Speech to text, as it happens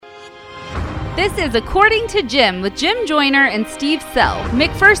This is According to Jim with Jim Joyner and Steve Sell,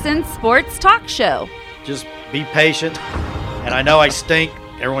 McPherson's sports talk show. Just be patient. And I know I stink.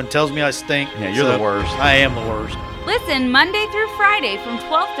 Everyone tells me I stink. Yeah, you're the worst. I am the worst. Listen Monday through Friday from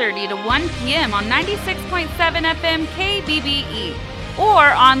 12:30 to 1 p.m. on 96.7 FM KBBE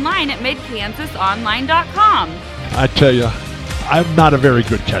or online at midkansasonline.com. I tell you, I'm not a very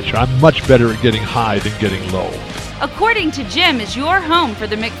good catcher. I'm much better at getting high than getting low. According to Jim is your home for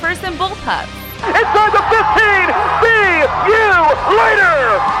the McPherson Bullpups. Inside the 15, see you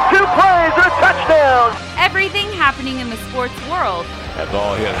later! 2 plays and a touchdown! Everything happening in the sports world. That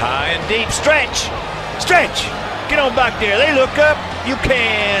ball hit high and deep. Stretch! Get on back there. They look up. You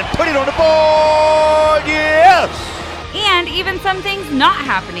can put it on the board. Yes! And even some things not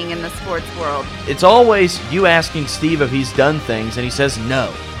happening in the sports world. It's always you asking Steve if he's done things, and he says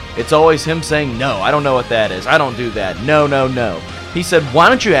no. It's always him saying, no, I don't know what that is. I don't do that. No. He said, why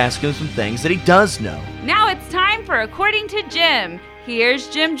don't you ask him some things that he does know? Now it's time for According to Jim. Here's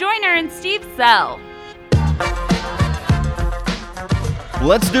Jim Joyner and Steve Sell.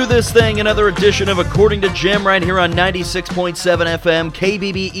 Let's do this thing. Another edition of According to Jim right here on 96.7 FM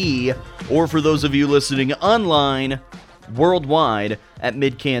KBBE, or for those of you listening online, worldwide at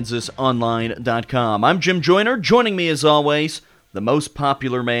midkansasonline.com. I'm Jim Joyner. Joining me as always, the most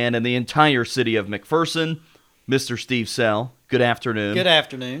popular man in the entire city of McPherson, Mr. Steve Sell. Good afternoon. Good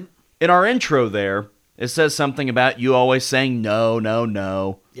afternoon. In our intro there, it says something about you always saying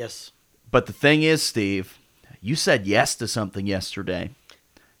no. Yes. But the thing is, Steve, you said yes to something yesterday.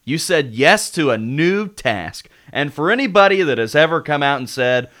 You said yes to a new task. And for anybody that has ever come out and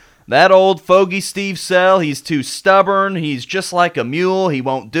said, that old fogey Steve Sell, he's too stubborn, he's just like a mule, he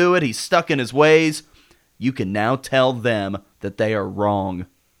won't do it, he's stuck in his ways, you can now tell them that they are wrong.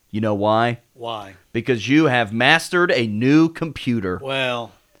 You know why? Why? Because you have mastered a new computer.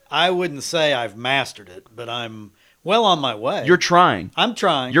 Well, I wouldn't say I've mastered it, but I'm well on my way. You're trying. I'm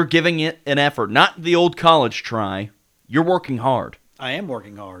trying. You're giving it an effort. Not the old college try. You're working hard. I am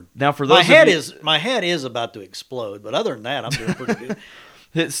working hard. Now, for those my head is about to explode, but other than that, I'm doing pretty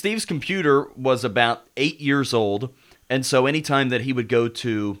good. Steve's computer was about 8 years old, and so anytime that he would go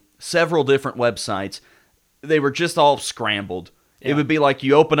to several different websites, they were just all scrambled. Yeah. It would be like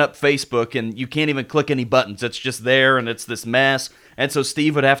you open up Facebook and you can't even click any buttons. It's just there and it's this mess. And so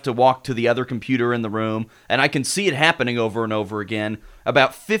Steve would have to walk to the other computer in the room, and I can see it happening over and over again.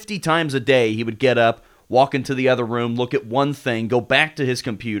 About 50 times a day he would get up, walk into the other room, look at one thing, go back to his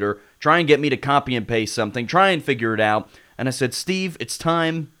computer, try and get me to copy and paste something, try and figure it out. And I said, Steve, it's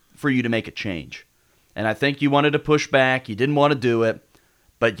time for you to make a change. And I think you wanted to push back. You didn't want to do it.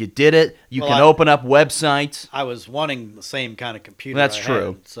 But you did it. You can open up websites. I was wanting the same kind of computer. That's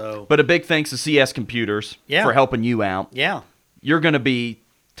true. But a big thanks to CS Computers for helping you out. Yeah. You're going to be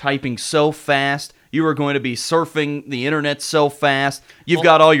typing so fast. You are going to be surfing the internet so fast. You've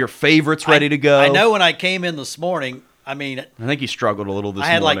got all your favorites ready to go. I know when I came in this morning, I think you struggled a little this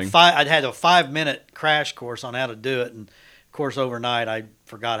morning. I had a 5-minute crash course on how to do it, and of course overnight I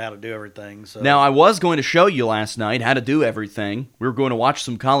forgot how to do everything. So now I was going to show you last night how to do everything. We were going to watch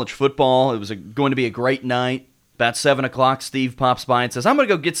some college football. It was going to be a great night. About 7 o'clock, Steve pops by and says, I'm going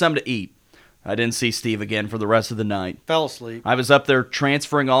to go get something to eat. I didn't see Steve again for the rest of the night. Fell asleep. I was up there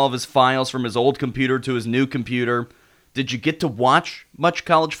transferring all of his files from his old computer to his new computer. Did you get to watch much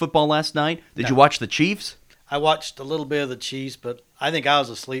college football last night? Did you watch the Chiefs? I watched a little bit of the Chiefs, but I think I was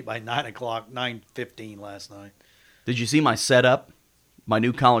asleep by 9:15 last night. Did you see my setup? My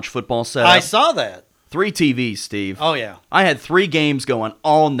new college football setup? I saw that. 3 TVs, Steve. Oh, yeah. I had 3 games going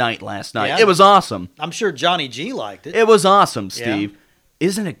all night last night. Yeah. It was awesome. I'm sure Johnny G liked it. It was awesome, Steve. Yeah.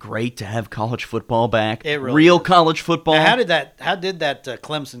 Isn't it great to have college football back? It really Real is. College football. Now, how did that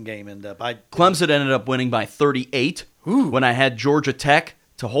Clemson game end up? Clemson ended up winning by 38 when I had Georgia Tech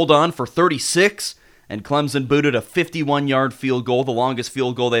to hold on for 36, and Clemson booted a 51-yard field goal, the longest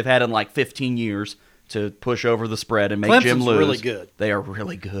field goal they've had in like 15 years, to push over the spread and make Clemson's Jim lose. Really good. They are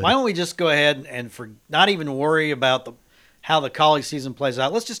really good. Why don't we just go ahead and not even worry about how the college season plays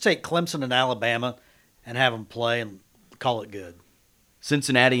out? Let's just take Clemson and Alabama and have them play and call it good.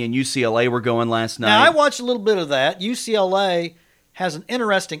 Cincinnati and UCLA were going last night. Now, I watched a little bit of that. UCLA has an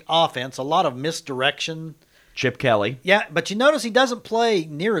interesting offense, a lot of misdirection. Chip Kelly. Yeah, but you notice he doesn't play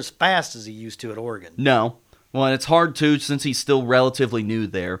near as fast as he used to at Oregon. No. Well, and it's hard, too, since he's still relatively new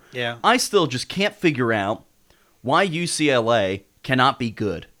there. Yeah. I still just can't figure out why UCLA cannot be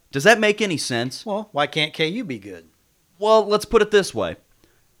good. Does that make any sense? Well, why can't KU be good? Well, let's put it this way.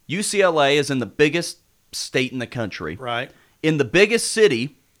 UCLA is in the biggest state in the country. Right. In the biggest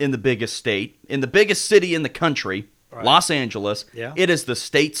city in the biggest state, in the biggest city in the country, right. Los Angeles, yeah. It is the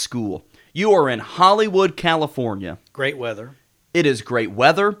state school. You are in Hollywood, California. Great weather. It is great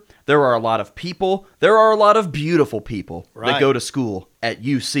weather. There are a lot of people. There are a lot of beautiful people that Right. go to school at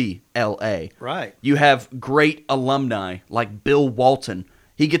UCLA. Right. You have great alumni like Bill Walton.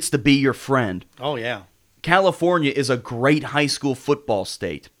 He gets to be your friend. Oh, yeah. California is a great high school football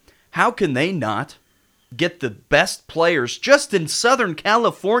state. How can they not get the best players just in Southern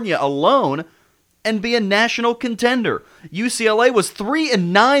California alone and be a national contender? UCLA was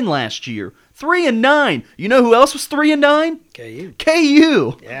 3-9 last year. 3-9. You know who else was 3-9? KU.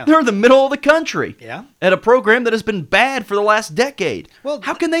 KU. Yeah. They're in the middle of the country. Yeah. At a program that has been bad for the last decade. Well,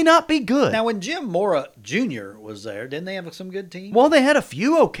 how can they not be good? Now, when Jim Mora Jr. was there, didn't they have some good teams? Well, they had a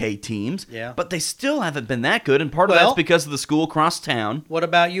few okay teams, Yeah. but they still haven't been that good, and part of Well- that's because of the school across town. What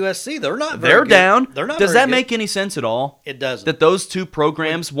about USC? They're not very They're good. down. They're not Does very that good. make any sense at all? It doesn't. That those two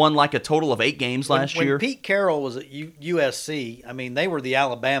programs won like a total of 8 games last when year? Pete Carroll was at USC, I mean, they were the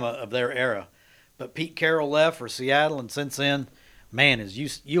Alabama of their era. But Pete Carroll left for Seattle, and since then, man, has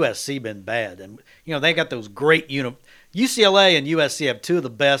USC been bad. And, they got those great UCLA and USC have two of the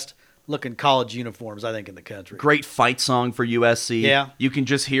best looking college uniforms, I think, in the country. Great fight song for USC. Yeah. You can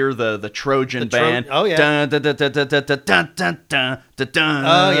just hear the Trojan band. Oh, yeah. Dun, dun, dun, dun, dun, dun, dun, dun, dun, dun, dun.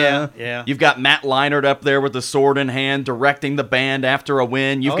 Oh, yeah, yeah. You've got Matt Leinart up there with the sword in hand directing the band after a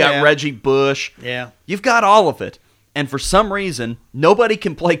win. You've Oh, got yeah. Reggie Bush. Yeah. You've got all of it. And for some reason, nobody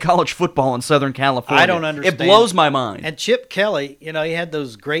can play college football in Southern California. I don't understand. It blows my mind. And Chip Kelly, he had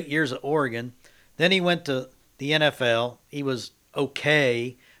those great years at Oregon. Then he went to the NFL. He was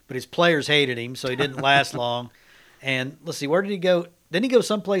okay, but his players hated him, so he didn't last long. And let's see, where did he go? Didn't he go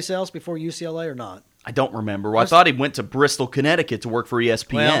someplace else before UCLA or not? I don't remember. Well, I thought he went to Bristol, Connecticut to work for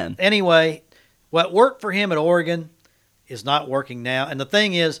ESPN. Well, anyway, what worked for him at Oregon is not working now. And the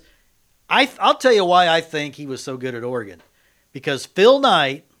thing is, I'll tell you why I think he was so good at Oregon. Because Phil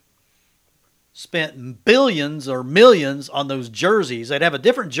Knight spent billions or millions on those jerseys. They'd have a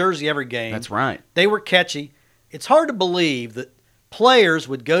different jersey every game. That's right. They were catchy. It's hard to believe that players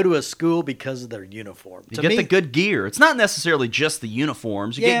would go to a school because of their uniform. You To get me, the good gear. It's not necessarily just the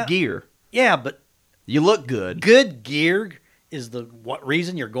uniforms. You Yeah. get gear. Yeah, but You look good. good gear is the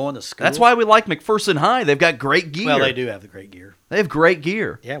reason you're going to school. That's why we like McPherson High. They've got great gear. Well, they do have the great gear. They have great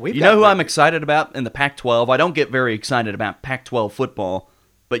gear. Yeah, we've You got know who great I'm gear. excited about in the Pac-12? I don't get very excited about Pac-12 football,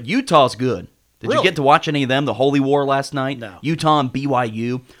 but Utah's good. Did you Really? get to watch any of them? The Holy War last night? No. Utah and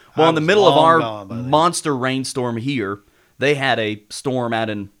BYU. Well, I in the was middle of long our gone by then. monster rainstorm here, they had a storm out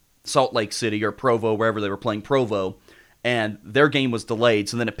in Salt Lake City or Provo, wherever they were playing Provo, and their game was delayed,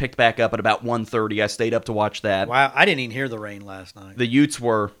 so then it picked back up at about 1:30. I stayed up to watch that. Wow, I didn't even hear the rain last night. The Utes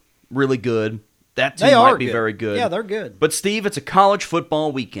were really good. That team They are might be good. very good. Yeah, they're good. But, Steve, it's a college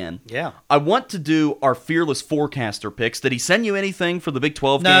football weekend. Yeah. I want to do our fearless forecaster picks. Did he send you anything for the Big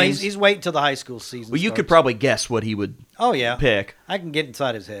 12 No, games? he's waiting till the high school season. Well, you could starts. probably guess what he would Oh yeah, pick. I can get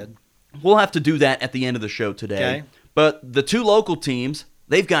inside his head. We'll have to do that at the end of the show today. Okay. But the two local teams,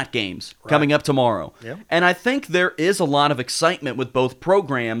 they've got games coming up tomorrow. Yep. And I think there is a lot of excitement with both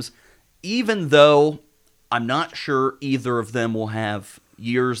programs, even though I'm not sure either of them will have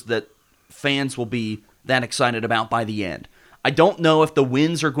years that fans will be that excited about by the end. I don't know if the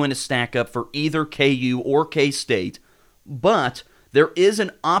wins are going to stack up for either KU or K-State, but there is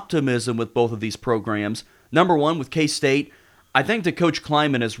an optimism with both of these programs. Number one, with K-State, I think that Coach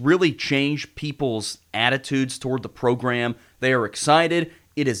Kleiman has really changed people's attitudes toward the program. They are excited.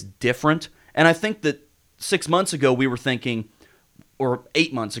 It is different. And I think that 6 months ago we were thinking, or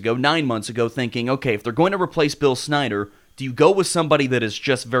 8 months ago, 9 months ago, thinking, okay, if they're going to replace Bill Snyder, do you go with somebody that is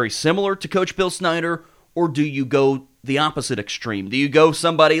just very similar to Coach Bill Snyder, or do you go the opposite extreme? Do you go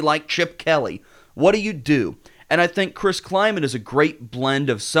somebody like Chip Kelly? What do you do? And I think Chris Kleiman is a great blend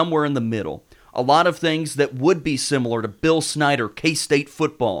of somewhere in the middle. A lot of things that would be similar to Bill Snyder, K-State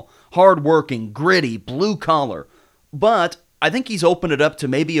football, hardworking, gritty, blue collar. But I think he's opened it up to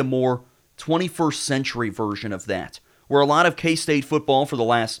maybe a more 21st century version of that, where a lot of K-State football for the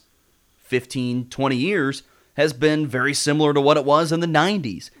last 15, 20 years has been very similar to what it was in the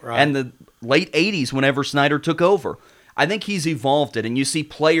 90s and the late 80s whenever Snyder took over. I think he's evolved it, and you see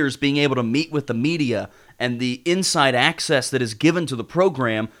players being able to meet with the media and the inside access that is given to the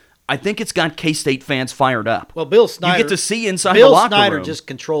program. I think it's got K-State fans fired up. Well, Bill Snyder. You get to see inside Bill the locker Snyder room. just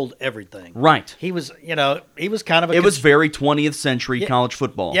controlled everything. Right. He was, he was kind of a. It was very 20th century college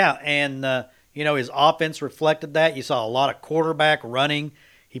football. Yeah, and his offense reflected that. You saw a lot of quarterback running.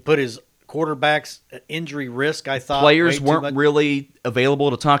 He put his quarterbacks at injury risk, I thought. Players way too weren't much. really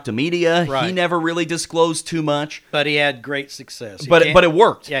available to talk to media. Right. He never really disclosed too much. But he had great success. But it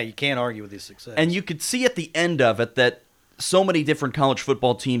worked. Yeah, you can't argue with his success. And you could see at the end of it that so many different college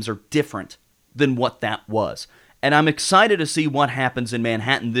football teams are different than what that was. And I'm excited to see what happens in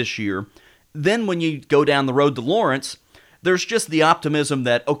Manhattan this year. Then when you go down the road to Lawrence, there's just the optimism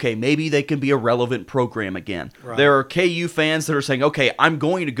that, okay, maybe they can be a relevant program again. Right. There are KU fans that are saying, okay, I'm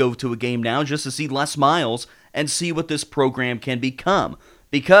going to go to a game now just to see Les Miles and see what this program can become.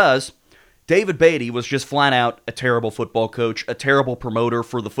 Because David Beatty was just flat out a terrible football coach, a terrible promoter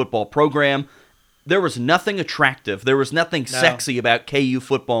for the football program. There was nothing attractive. There was nothing sexy about KU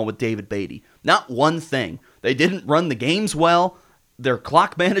football with David Beatty. Not one thing. They didn't run the games well. Their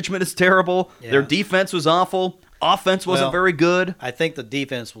clock management is terrible. Yeah. Their defense was awful. Offense wasn't very good. I think the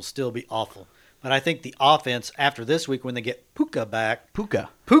defense will still be awful. But I think the offense, after this week when they get Puka back,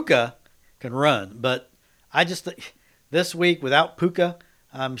 Puka can run. But I just think this week without Puka,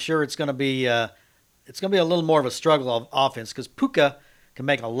 I'm sure it's going to be a little more of a struggle of offense because Puka can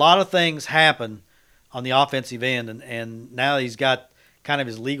make a lot of things happen on the offensive end. And now he's got kind of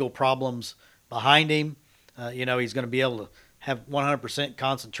his legal problems behind him. He's going to be able to have 100%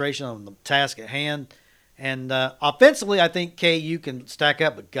 concentration on the task at hand. And offensively, I think KU can stack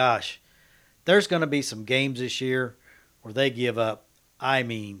up. But, gosh, there's going to be some games this year where they give up,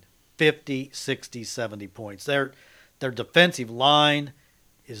 50, 60, 70 points. Their defensive line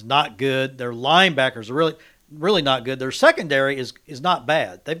is not good. Their linebackers are really, really not good. Their secondary is not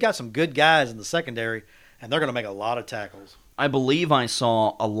bad. They've got some good guys in the secondary, and they're going to make a lot of tackles. I believe I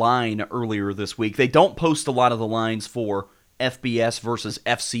saw a line earlier this week. They don't post a lot of the lines for FBS versus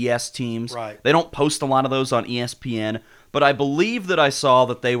FCS teams. Right. They don't post a lot of those on ESPN, but I believe that I saw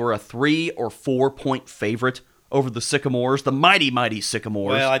that they were a 3 or 4 point favorite over the Sycamores, the mighty, mighty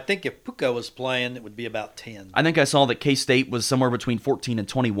Sycamores. Well, I think if Puka was playing, it would be about 10. I think I saw that K-State was somewhere between 14 and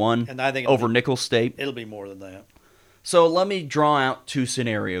 21 and I think over Nicholls State. It'll be more than that. So let me draw out 2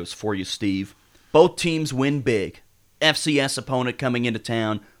 scenarios for you, Steve. Both teams win big. FCS opponent coming into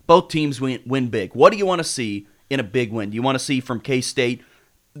town. Both teams win big. What do you want to see in a big win? Do you want to see from K-State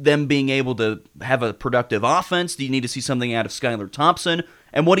them being able to have a productive offense? Do you need to see something out of Skylar Thompson?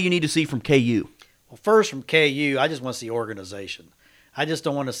 And what do you need to see from KU? Well, first from KU, I just want to see organization. I just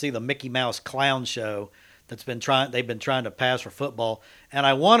don't want to see the Mickey Mouse clown show they've been trying to pass for football. And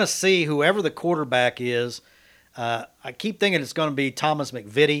I want to see whoever the quarterback is. I keep thinking it's going to be Thomas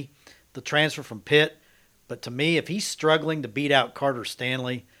McVitie, the transfer from Pitt. But to me, if he's struggling to beat out Carter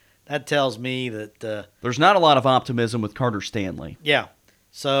Stanley, that tells me that there's not a lot of optimism with Carter Stanley. Yeah.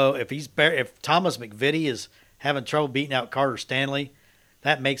 So if Thomas McVitie is having trouble beating out Carter Stanley,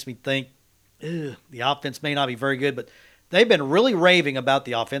 that makes me think the offense may not be very good. But they've been really raving about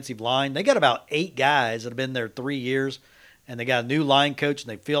the offensive line. They got about 8 guys that have been there 3 years, and they got a new line coach, and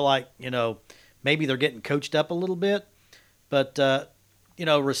they feel like maybe they're getting coached up a little bit. But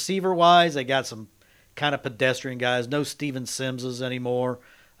receiver wise, they got some kind of pedestrian guys. No Steven Simses anymore.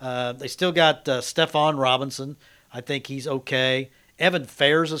 They still got Stephon Robinson. I think he's okay. Evan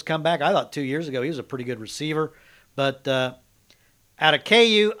Fairs has come back. I thought 2 years ago he was a pretty good receiver. But out of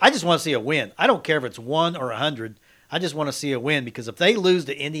KU, I just want to see a win. I don't care if it's 1 or 100. I just want to see a win because if they lose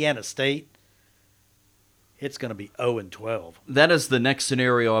to Indiana State, it's going to be 0-12. That is the next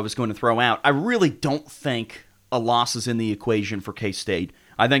scenario I was going to throw out. I really don't think a loss is in the equation for K-State.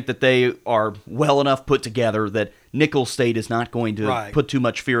 I think that they are well enough put together that Nicholls State is not going to put too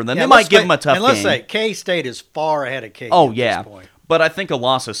much fear in them. They might give them a tough game. And let's say K-State is far ahead of KU at this point. But I think a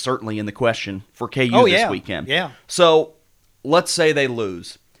loss is certainly in the question for KU this weekend. Yeah. So let's say they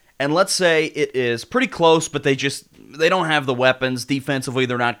lose. And let's say it is pretty close, but they don't have the weapons. Defensively,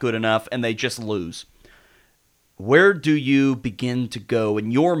 they're not good enough, and they just lose. Where do you begin to go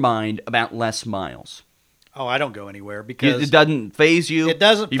in your mind about Les Miles? Oh, I don't go anywhere because it doesn't faze you. It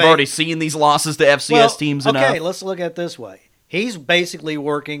doesn't. You've already seen these losses to FCS teams enough. Okay, let's look at it this way. He's basically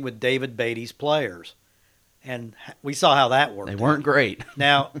working with David Beatty's players, and we saw how that worked. They weren't great.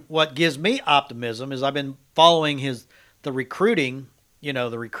 Now, what gives me optimism is I've been following the recruiting,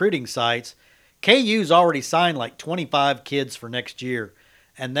 the recruiting sites. KU's already signed like 25 kids for next year,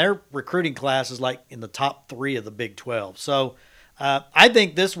 and their recruiting class is like in the top 3 of the Big 12. So I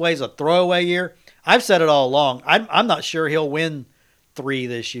think this way's a throwaway year. I've said it all along. I'm not sure he'll win 3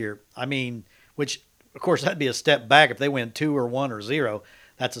 this year. I mean, which, of course, that'd be a step back. If they win 2 or 1 or 0,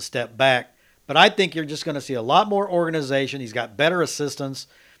 that's a step back. But I think you're just going to see a lot more organization. He's got better assistants.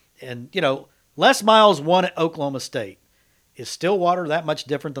 And, Les Miles won at Oklahoma State. Is Stillwater that much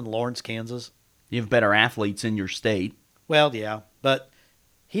different than Lawrence, Kansas? You have better athletes in your state. Well, yeah, but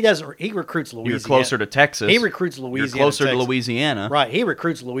he doesn't. He recruits Louisiana. You're closer to Texas. He recruits Louisiana. You're closer to Louisiana. Right. He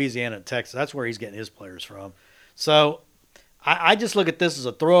recruits Louisiana and Texas. That's where he's getting his players from. So I just look at this as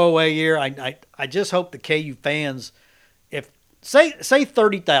a throwaway year. I just hope the KU fans, say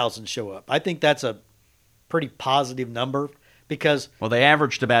 30,000 show up. I think that's a pretty positive number because Well, they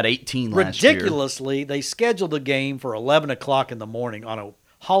averaged about 18 last year. ridiculously they scheduled a game for 11 o'clock in the morning on a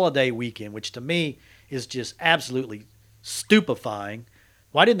holiday weekend, which to me is just absolutely stupefying.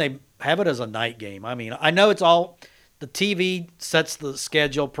 Why didn't they have it as a night game? I mean, I know it's all the TV sets the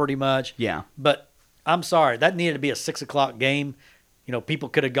schedule pretty much. Yeah. But I'm sorry, that needed to be a 6 o'clock game. You know, people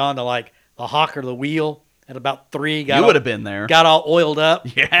could have gone to like the Hawk or the Wheel at about 3. You would have been there. Got all oiled up.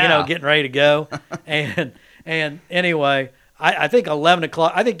 Yeah. You know, getting ready to go. and anyway, I think 11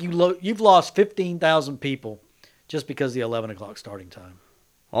 o'clock. I think you've lost 15,000 people just because of the 11 o'clock starting time.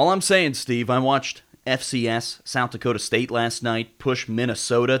 All I'm saying, Steve, I watched FCS, South Dakota State last night, push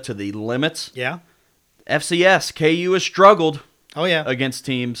Minnesota to the limits. Yeah. FCS, KU has struggled Oh yeah. against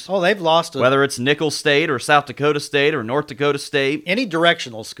teams, Oh, they've lost whether it's Nicholls State or South Dakota State or North Dakota State. any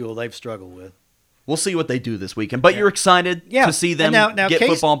directional school they've struggled with. We'll see what they do this weekend. But you're excited to see them And now get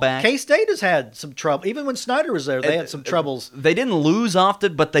football back. K-State has had some trouble. Even when Snyder was there, they had some troubles. They didn't lose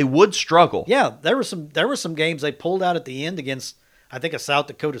often, but they would struggle. Yeah, there were some games they pulled out at the end against, I think, a South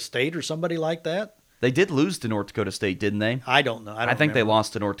Dakota State or somebody like that. They did lose to North Dakota State, didn't they? I don't know. I think they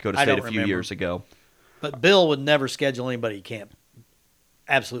lost to North Dakota I State don't a few remember. years ago. But Bill would never schedule anybody he can't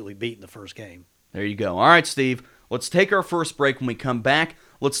absolutely beat in the first game. There you go. All right, Steve. Let's take our first break. When we come back,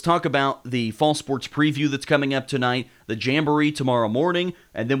 let's talk about the fall sports preview that's coming up tonight, the Jamboree tomorrow morning,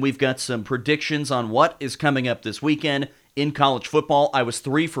 and then we've got some predictions on what is coming up this weekend in college football. I was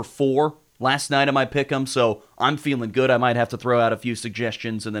 3 for 4 last night on my pick'em, so I'm feeling good. I might have to throw out a few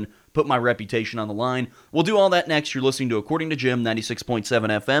suggestions and then put my reputation on the line. We'll do all that next. You're listening to According to Jim, 96.7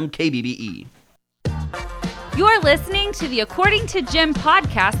 FM, KBBE. You're listening to the According to Jim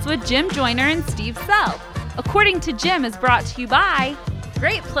podcast with Jim Joyner and Steve Self. According to Jim is brought to you by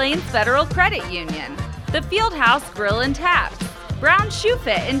Great Plains Federal Credit Union, the Fieldhouse Grill and Taps, Brown Shoe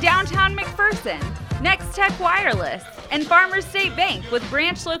Fit in downtown McPherson, Next Tech Wireless, and Farmers State Bank with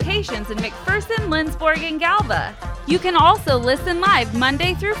branch locations in McPherson, Lindsborg, and Galva. You can also listen live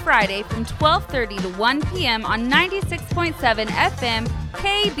Monday through Friday from 12:30 to 1 p.m. on 96.7 FM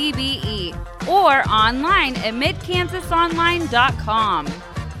KBBE or online at midkansasonline.com.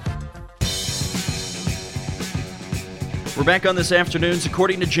 We're back on this afternoon's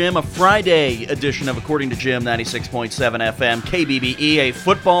According to Jim, a Friday edition of According to Jim, 96.7 FM, KBBE, a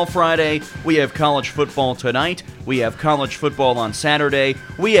football Friday. We have college football tonight. We have college football on Saturday.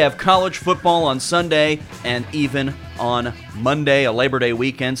 We have college football on Sunday, and even on Monday, a Labor Day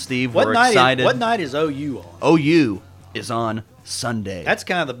weekend. Steve, we're excited. What night is OU on? OU is on Sunday. That's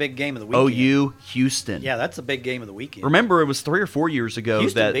kind of the big game of the weekend. OU Houston. Yeah, that's the big game of the weekend. Remember, it was 3 or 4 years ago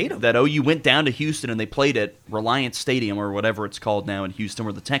Houston beat 'em. that OU went down to Houston and they played at Reliance Stadium or whatever it's called now in Houston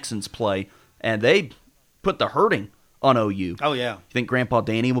where the Texans play, and they put the hurting on OU. Oh, yeah. You think Grandpa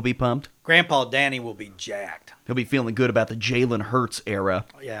Danny will be pumped? Grandpa Danny will be jacked. He'll be feeling good about the Jalen Hurts era.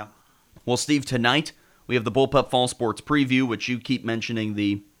 Yeah. Well, Steve, tonight we have the Bullpup Fall Sports Preview, which you keep mentioning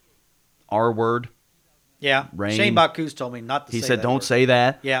the R word. Yeah. Rain. Shane Bacchus told me not to say that. He said, don't word. say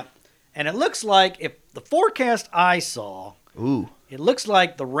that. Yeah. And it looks like, if the forecast I saw, Ooh. it looks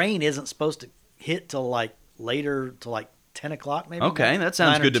like the rain isn't supposed to hit till like later, till like 10 o'clock maybe. Okay, that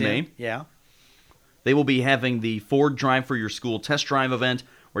sounds 9 or good to 10. me. Yeah. They will be having the Ford Drive for Your School test drive event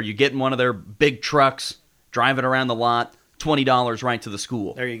where you get in one of their big trucks, drive it around the lot, $20 right to the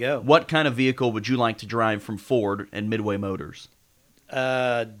school. There you go. What kind of vehicle would you like to drive from Ford and Midway Motors?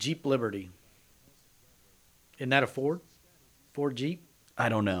 Jeep Liberty. Isn't that a Ford? Ford Jeep? I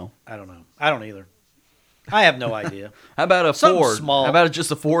don't know. I don't know. I don't either. I have no idea. How about a Something Ford? small. How about just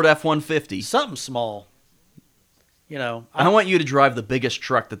a Ford F-150? Something small. You know, I want you to drive the biggest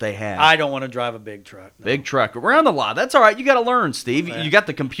truck that they have. I don't want to drive a big truck. No. Big truck. Around the lot. That's all right. You got to learn, Steve. Yeah. You got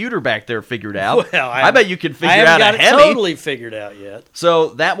the computer back there figured out. Well, I bet you can I figure haven't out got a it heavy. totally figured out yet.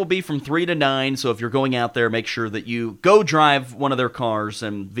 So that will be from 3 to 9. So if you're going out there, make sure that you go drive one of their cars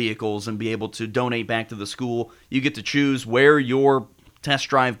and vehicles and be able to donate back to the school. You get to choose where your test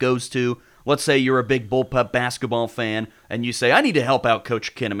drive goes to. Let's say you're a big Bullpup basketball fan and you say, I need to help out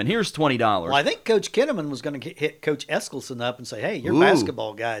Coach Kinnaman. Here's $20. Well, I think Coach Kinnaman was going to hit Coach Eskelson up and say, hey, your Ooh.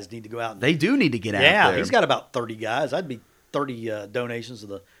 basketball guys need to go out. And They do need to get out yeah, there. he's got about 30 guys. I'd be 30 donations to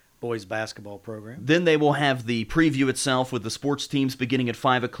the boys basketball program. Then they will have the preview itself with the sports teams beginning at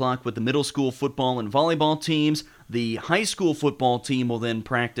 5 o'clock with the middle school football and volleyball teams. The high school football team will then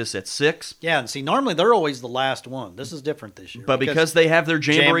practice at 6. Yeah, and see, normally they're always the last one. This is different this year. But because they have their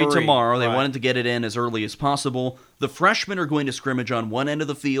jamboree tomorrow, they right. wanted to get it in as early as possible. The freshmen are going to scrimmage on one end of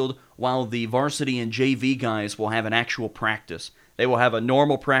the field, while the varsity and JV guys will have an actual practice. They will have a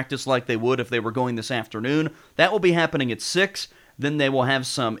normal practice like they would if they were going this afternoon. That will be happening at 6. Then they will have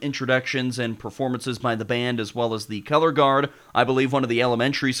some introductions and performances by the band as well as the color guard. I believe one of the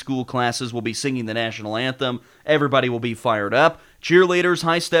elementary school classes will be singing the national anthem. Everybody will be fired up. Cheerleaders,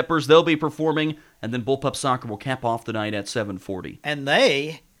 high steppers, they'll be performing. And then Bullpup Soccer will cap off the night at 7:40. And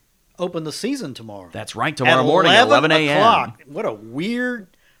they open the season tomorrow. That's right, tomorrow morning at 11 a.m. o'clock. What a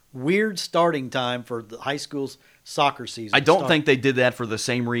weird starting time for the high school's soccer season. I don't think they did that for the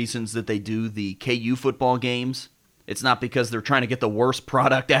same reasons that they do the KU football games. It's not because they're trying to get the worst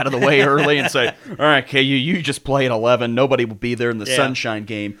product out of the way early and say, all right, KU, you just play at 11. Nobody will be there in the Sunshine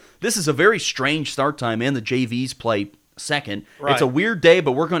game. This is a very strange start time, and the JVs play second. Right. It's a weird day,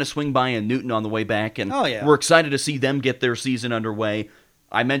 but we're going to swing by in Newton on the way back, and we're excited to see them get their season underway.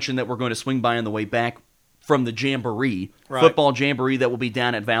 I mentioned that we're going to swing by on the way back from the Jamboree, football Jamboree that will be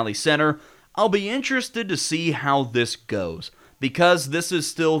down at Valley Center. I'll be interested to see how this goes, because this is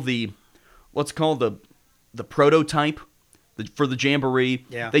still the, let's call the prototype for the Jamboree.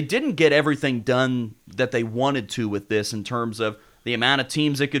 Yeah. They didn't get everything done that they wanted to with this in terms of the amount of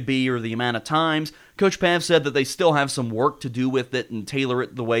teams it could be or the amount of times. Coach Pav said that they still have some work to do with it and tailor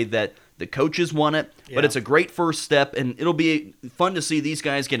it the way that the coaches want it. Yeah. But it's a great first step, and it'll be fun to see these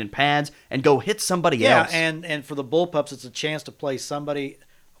guys get in pads and go hit somebody else. Yeah, and for the Bullpups, it's a chance to play somebody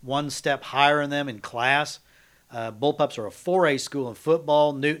one step higher than them in class. Bullpups are a 4A school in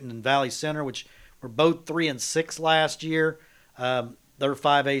football. Newton and Valley Center, which were both 3 and 6 last year. They're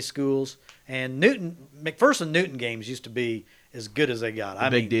 5A schools. And McPherson Newton games used to be as good as they got.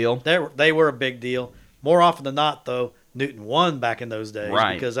 Big deal. They were a big deal. More often than not, though, Newton won back in those days.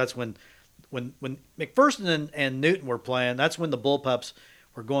 Right. Because that's when McPherson and Newton were playing, that's when the Bullpups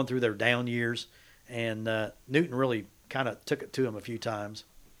were going through their down years. And Newton really kind of took it to them a few times.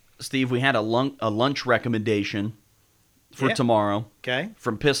 Steve, we had a lunch recommendation for tomorrow. Okay.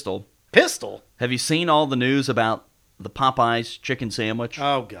 From Pistol. Pistol? Have you seen all the news about the Popeyes chicken sandwich?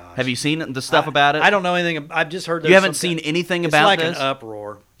 Oh, gosh. Have you seen the stuff about it? I don't know anything. I've just heard You haven't seen anything about this? It's like an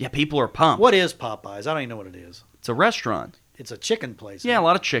uproar. Yeah, people are pumped. What is Popeyes? I don't even know what it is. It's a restaurant. It's a chicken place. Yeah, a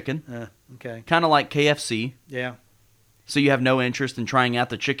lot of chicken. Okay. Kind of like KFC. Yeah. So you have no interest in trying out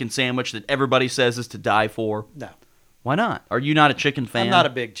the chicken sandwich that everybody says is to die for? No. Why not? Are you not a chicken fan? I'm not a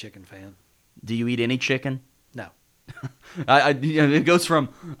big chicken fan. Do you eat any chicken? No. It goes from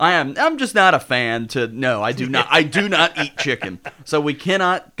I'm just not a fan to no, I do not. I do not eat chicken. So we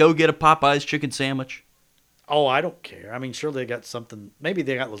cannot go get a Popeyes chicken sandwich. Oh, I don't care. I mean, sure they got something. Maybe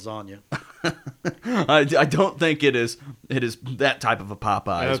they got lasagna. I don't think it is that type of a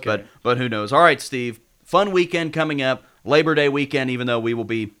Popeyes, okay. but who knows? All right, Steve. Fun weekend coming up. Labor Day weekend, even though we will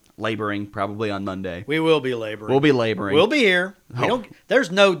be laboring probably on Monday. We will be laboring. We'll be laboring. We'll be here.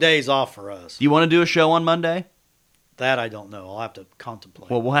 There's no days off for us. Do you want to do a show on Monday? That I don't know. I'll have to contemplate.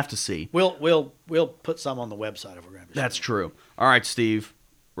 Well, we'll have to see. We'll put some on the website if we're going to. That's true. All right, Steve.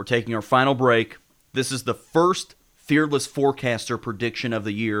 We're taking our final break. This is the first Fearless Forecaster prediction of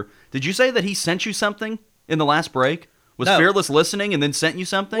the year. Did you say that he sent you something in the last break? Was Fearless listening and then sent you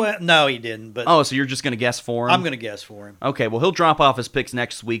something? Well, no, he didn't. But so you're just going to guess for him? I'm going to guess for him. Okay, well, he'll drop off his picks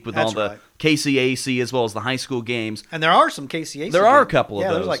next week with all the KCAC as well as the high school games. And there are some KCAC There are a couple of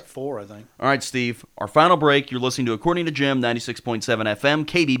those. Yeah, there's like 4, I think. All right, Steve. Our final break. You're listening to According to Jim, 96.7 FM,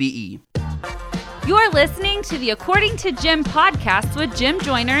 KBBE. You're listening to the According to Jim podcast with Jim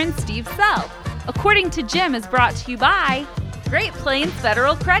Joyner and Steve Self. According to Jim is brought to you by Great Plains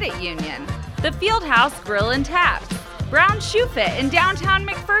Federal Credit Union, the Fieldhouse Grill and Taps, Brown Shoe Fit in downtown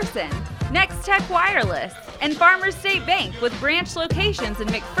McPherson, Next Tech Wireless, and Farmers State Bank with branch locations in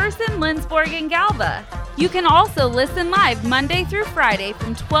McPherson, Lindsborg, and Galva. You can also listen live Monday through Friday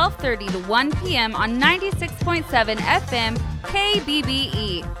from 12:30 to 1 p.m. on 96.7 FM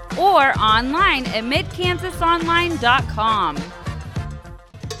KBBE or online at midkansasonline.com.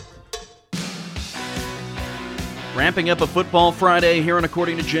 Ramping up a football Friday here on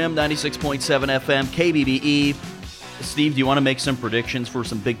According to Jim, 96.7 FM KBBE. Steve, do you want to make some predictions for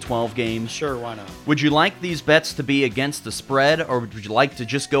some Big 12 games? Sure, why not? Would you like these bets to be against the spread, or would you like to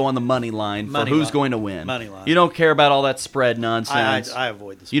just go on the money line for who's going to win? Money line. You don't care about all that spread nonsense. I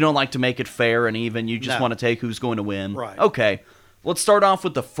avoid this. You don't like to make it fair and even. You just want to take who's going to win. Right. Okay. Let's start off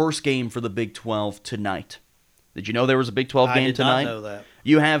with the first game for the Big 12 tonight. Did you know there was a Big 12 game tonight? I did not know that.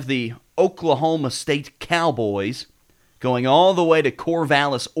 You have the Oklahoma State Cowboys going all the way to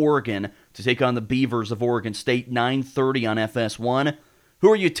Corvallis, Oregon, to take on the Beavers of Oregon State, 9:30 on FS1.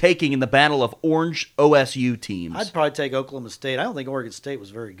 Who are you taking in the battle of orange OSU teams? I'd probably take Oklahoma State. I don't think Oregon State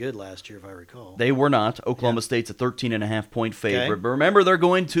was very good last year, if I recall. They were not. Oklahoma State's a 13.5-point favorite. Okay. But remember, they're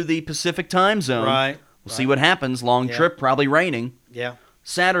going to the Pacific time zone. Right. We'll see what happens. Long Yeah. trip, probably raining. Yeah.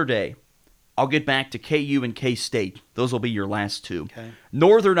 Saturday, I'll get back to KU and K-State. Those will be your last two. Okay.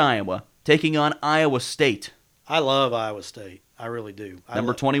 Northern Iowa taking on Iowa State. I love Iowa State. I really do.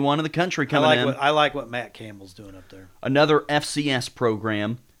 Number 21 in the country coming in. I like what Matt Campbell's doing up there. Another FCS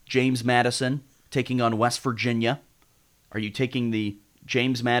program, James Madison taking on West Virginia. Are you taking the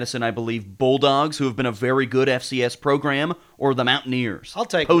James Madison, I believe, Bulldogs, who have been a very good FCS program, or the Mountaineers? I'll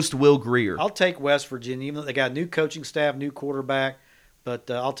take post Will Greer. I'll take West Virginia, even though they got a new coaching staff, new quarterback, but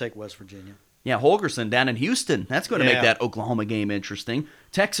I'll take West Virginia. Yeah, Holgerson down in Houston. That's going to make that Oklahoma game interesting.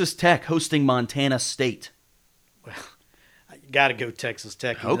 Texas Tech hosting Montana State. You got to go Texas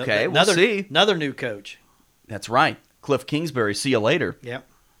Tech. Okay, we'll see. Another new coach. That's right. Cliff Kingsbury, see you later. Yep.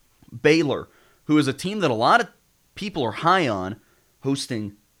 Baylor, who is a team that a lot of people are high on,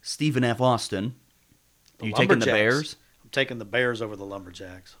 hosting Stephen F. Austin. Are you taking the Bears? I'm taking the Bears over the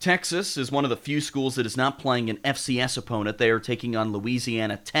Lumberjacks. Texas is one of the few schools that is not playing an FCS opponent. They are taking on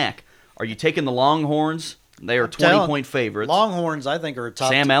Louisiana Tech. Are you taking the Longhorns? They are 20-point favorites. Longhorns, I think, are a top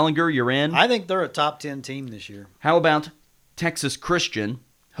Sam Ellinger, you're in. I think they're a top 10 team this year. How about Texas Christian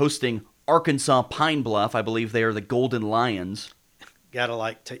hosting Arkansas Pine Bluff? I believe they are the Golden Lions. Got to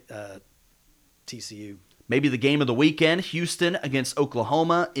like TCU. Maybe the game of the weekend, Houston against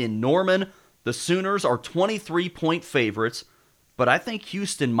Oklahoma in Norman. The Sooners are 23-point favorites, but I think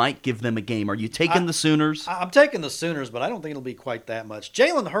Houston might give them a game. Are you taking the Sooners? I'm taking the Sooners, but I don't think it'll be quite that much.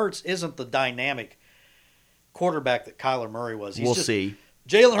 Jalen Hurts isn't the dynamic quarterback that Kyler Murray was. We'll see.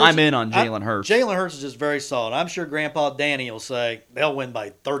 Jalen Hurts, I'm in on Jalen Hurts. Jalen Hurts is just very solid. I'm sure Grandpa Danny will say they'll win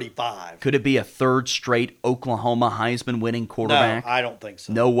by 35. Could it be a third straight Oklahoma Heisman-winning quarterback? No, I don't think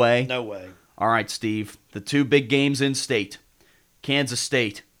so. No way? No way. All right, Steve. The two big games in state. Kansas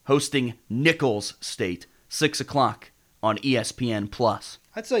State hosting Nicholls State, 6 o'clock on ESPN+.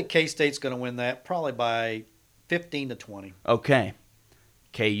 I'd say K-State's going to win that probably by 15-20. Okay.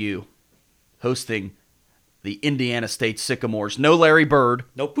 KU hosting the Indiana State Sycamores. No Larry Bird.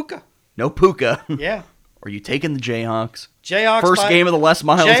 No Puka. No Puka. Yeah. Are you taking the Jayhawks? Jayhawks First game of the Les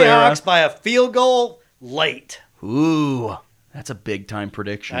Miles era. Jayhawks by a field goal late. Ooh, that's a big-time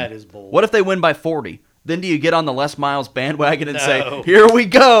prediction. That is bold. What if they win by 40? Then do you get on the Les Miles bandwagon and No. say, here we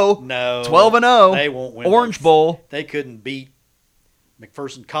go. No. 12-0. They won't win. Orange Bowl. They couldn't beat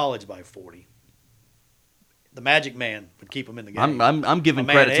McPherson College by 40. The Magic Man would keep them in the game. I'm giving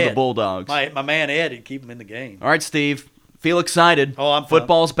My man credit to the Ed. Bulldogs. My man Ed would keep them in the game. All right, Steve. Feel excited. Oh, I'm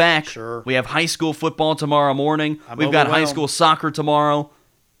Football's back. Sure. We have high school football tomorrow morning. I'm We've got high overwhelmed. school soccer tomorrow.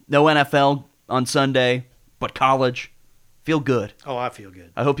 No NFL on Sunday, but college. Feel good. Oh, I feel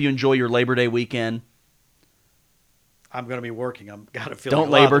good. I hope you enjoy your Labor Day weekend. I'm going to be working. I'm got to feel. Don't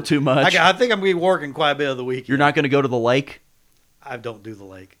labor too much. I think I'm going to be working quite a bit of the weekend. You're not going to go to the lake? I don't do the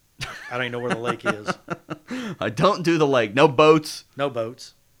lake. I don't even know where the lake is. I don't do the lake. No boats. No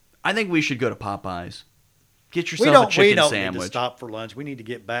boats. I think we should go to Popeyes. Get We yourself a don't chicken need to sandwich. stop for lunch. We need to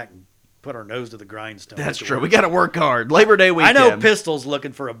get back and put our nose to the grindstone. That's Get to true. work. We got to work hard. Labor Day weekend. I know Pistol's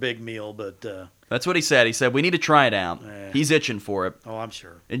looking for a big meal, but That's what he said. He said we need to try it out. Yeah. He's itching for it. oh, I'm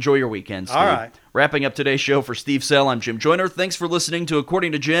sure. Enjoy your weekend, Steve. All right. Wrapping up today's show for Steve Sell, I'm Jim Joyner. Thanks for listening to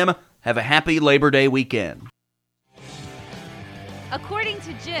According to Jim. Have a happy Labor Day weekend. According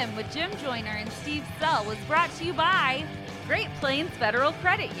to Jim with Jim Joyner and Steve Sell was brought to you by Great Plains Federal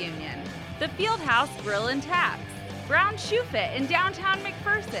Credit Union, the Fieldhouse Grill and Taps, Brown Shoe Fit in downtown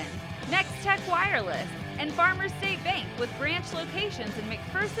McPherson, Next Tech Wireless, and Farmers State Bank with branch locations in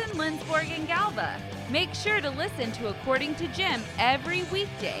McPherson, Lindsborg, and Galva. Make sure to listen to According to Jim every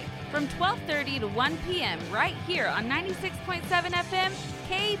weekday from 12:30 to 1 p.m. right here on 96.7 FM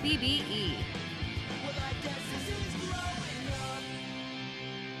KBBE.